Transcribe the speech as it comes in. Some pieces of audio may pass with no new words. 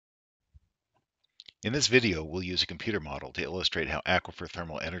In this video, we'll use a computer model to illustrate how aquifer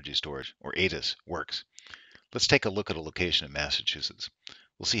thermal energy storage, or ATES, works. Let's take a look at a location in Massachusetts.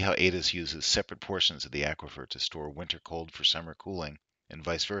 We'll see how ATES uses separate portions of the aquifer to store winter cold for summer cooling, and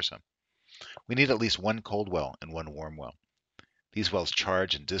vice versa. We need at least one cold well and one warm well. These wells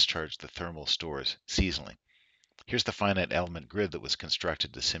charge and discharge the thermal stores seasonally. Here's the finite element grid that was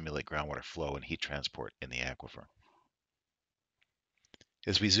constructed to simulate groundwater flow and heat transport in the aquifer.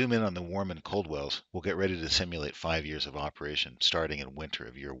 As we zoom in on the warm and cold wells, we'll get ready to simulate 5 years of operation starting in winter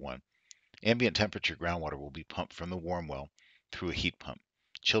of year 1. Ambient temperature groundwater will be pumped from the warm well through a heat pump.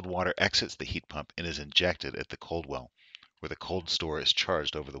 Chilled water exits the heat pump and is injected at the cold well, where the cold store is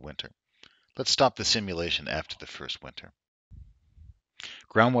charged over the winter. Let's stop the simulation after the first winter.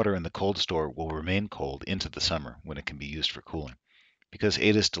 Groundwater in the cold store will remain cold into the summer when it can be used for cooling. Because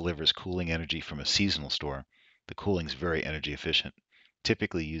ATES delivers cooling energy from a seasonal store, the cooling is very energy efficient,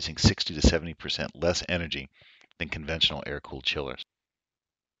 typically using 60 to 70% less energy than conventional air-cooled chillers.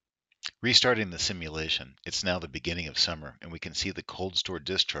 Restarting the simulation, it's now the beginning of summer, and we can see the cold store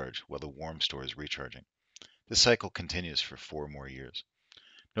discharge while the warm store is recharging. This cycle continues for 4 more years.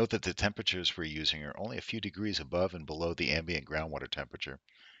 Note that the temperatures we're using are only a few degrees above and below the ambient groundwater temperature,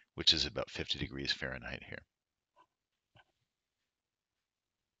 which is about 50 degrees Fahrenheit here.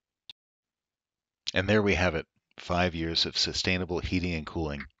 And there we have it, 5 years of sustainable heating and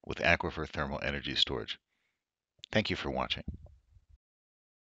cooling with aquifer thermal energy storage. Thank you for watching.